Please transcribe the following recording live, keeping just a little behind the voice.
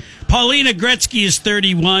Paulina Gretzky is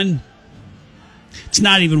 31. It's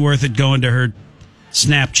not even worth it going to her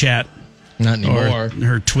Snapchat. Not anymore. Or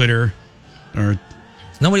her Twitter. Or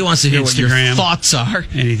nobody wants to hear Instagram, what your thoughts are.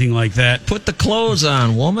 Anything like that. Put the clothes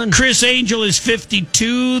on, woman. Chris Angel is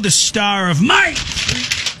 52, the star of Mike.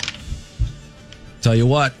 Tell you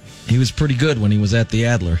what, he was pretty good when he was at the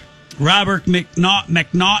Adler. Robert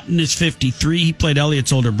McNaughton is 53. He played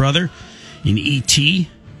Elliot's older brother in E.T.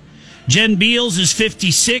 Jen Beals is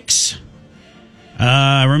 56.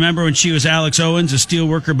 Remember when she was Alex Owens, a steel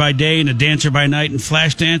worker by day and a dancer by night in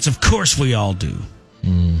Flashdance? Of course we all do.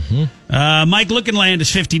 Mm-hmm. Mike Lookinland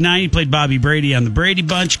is 59. He played Bobby Brady on the Brady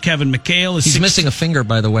Bunch. Kevin McHale is 60. He's missing a finger,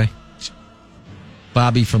 by the way.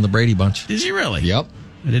 Bobby from the Brady Bunch. Is he really? Yep.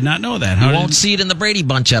 I did not know that. You won't see it in the Brady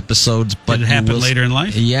Bunch episodes, but did it happen later in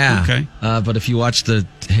life? Yeah. Okay. But if you watch the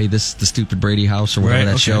Stupid Brady House or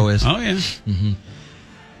whatever that show is. Oh, yeah. Mm-hmm.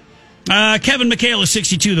 Kevin McHale is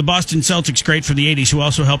 62, the Boston Celtics great from the 80s, who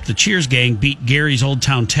also helped the Cheers gang beat Gary's Old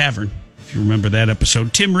Town Tavern, if you remember that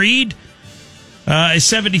episode. Tim Reed is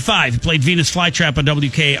 75. He played Venus Flytrap on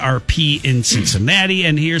WKRP in Cincinnati.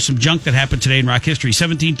 And here's some junk that happened today in rock history.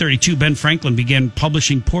 1732, Ben Franklin began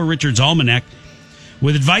publishing Poor Richard's Almanac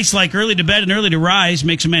with advice like early to bed and early to rise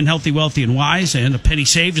makes a man healthy, wealthy, and wise, and a penny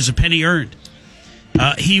saved is a penny earned.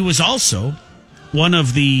 He was also one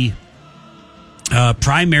of the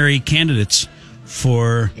primary candidates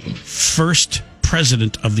for first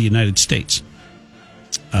president of the United States.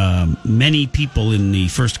 Many people in the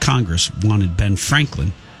first Congress wanted Ben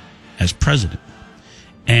Franklin as president.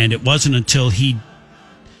 And it wasn't until he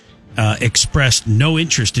expressed no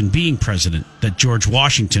interest in being president that George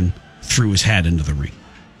Washington threw his hat into the ring.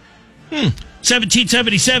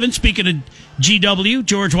 1777, speaking of GW,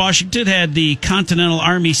 George Washington had the Continental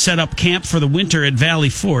Army set up camp for the winter at Valley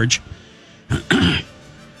Forge.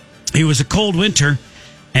 It was a cold winter,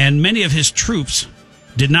 and many of his troops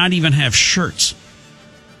did not even have shirts.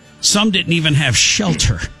 Some didn't even have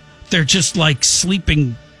shelter. They're just like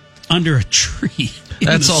sleeping under a tree.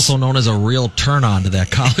 That's also known as a real turn-on to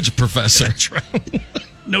that college professor. That's right.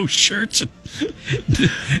 No shirts. All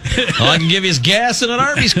I can give you is gas and an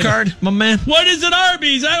Arby's card, my man. What is an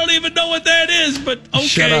Arby's? I don't even know what that is, but okay.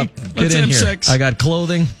 Shut up. Let's have sex. I got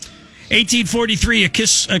clothing. 1843,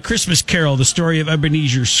 A Christmas Carol, the story of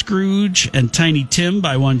Ebenezer Scrooge and Tiny Tim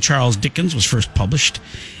by one Charles Dickens was first published.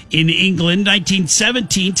 In England,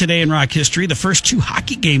 1917, today in rock history, the first 2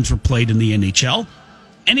 hockey games were played in the NHL.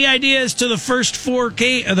 Any idea as to the first four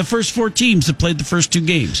teams that played the first 2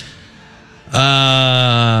 games?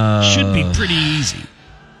 Should be pretty easy.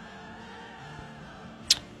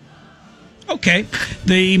 Okay.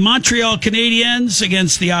 The Montreal Canadiens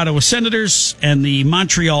against the Ottawa Senators and the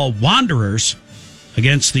Montreal Wanderers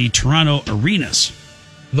against the Toronto Arenas.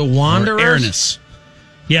 The Wanderers?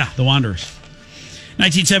 Yeah, the Wanderers.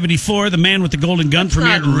 1974, The Man with the Golden Gun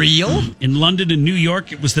premiered real in London and New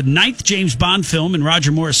York. It was the 9th James Bond film in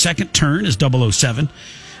Roger Moore's second turn as 007.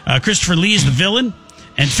 Christopher Lee is the villain.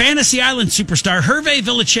 And Fantasy Island superstar Hervé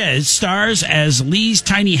Villachez stars as Lee's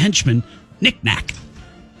tiny henchman, Knick Knack.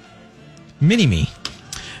 Mini-Me.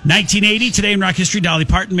 1980, today in rock history, Dolly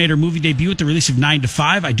Parton made her movie debut at the release of 9 to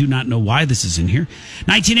 5. I do not know why this is in here.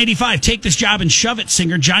 1985, Take This Job and Shove It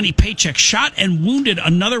singer Johnny Paycheck shot and wounded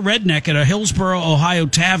another redneck at a Hillsboro, Ohio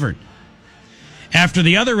tavern. After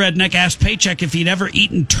the other redneck asked Paycheck if he'd ever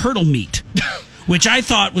eaten turtle meat, which I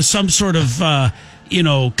thought was some sort of,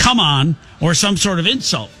 come on, or some sort of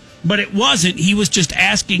insult. But it wasn't. He was just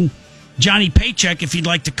asking Johnny Paycheck if he'd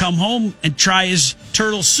like to come home and try his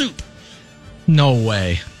turtle soup. No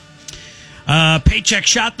way. Paycheck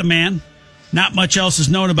shot the man. Not much else is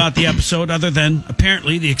known about the episode other than,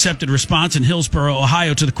 apparently, the accepted response in Hillsboro,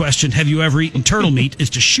 Ohio to the question, have you ever eaten turtle meat,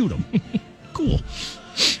 is to shoot him. Cool.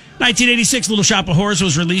 1986, Little Shop of Horrors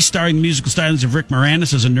was released, starring the musical stylings of Rick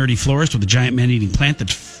Moranis as a nerdy florist with a giant man-eating plant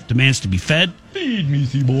that demands to be fed. Feed me,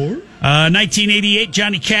 Seymour. 1988,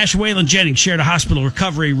 Johnny Cash and Waylon Jennings shared a hospital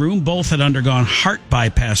recovery room. Both had undergone heart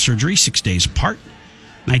bypass surgery 6 days apart.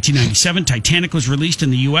 1997, Titanic was released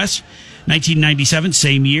in the U.S. 1997,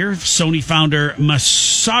 same year, Sony founder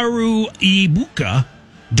Masaru Ibuka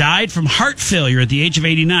died from heart failure at the age of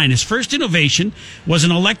 89. His first innovation was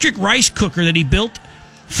an electric rice cooker that he built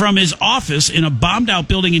from his office in a bombed-out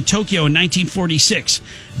building in Tokyo in 1946.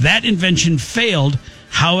 That invention failed.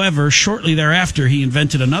 However, shortly thereafter, he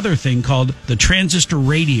invented another thing called the transistor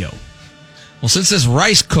radio. Well, since this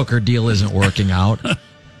rice cooker deal isn't working out...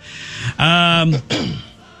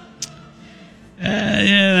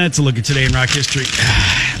 that's a look at today in rock history.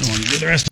 I don't want to do the rest.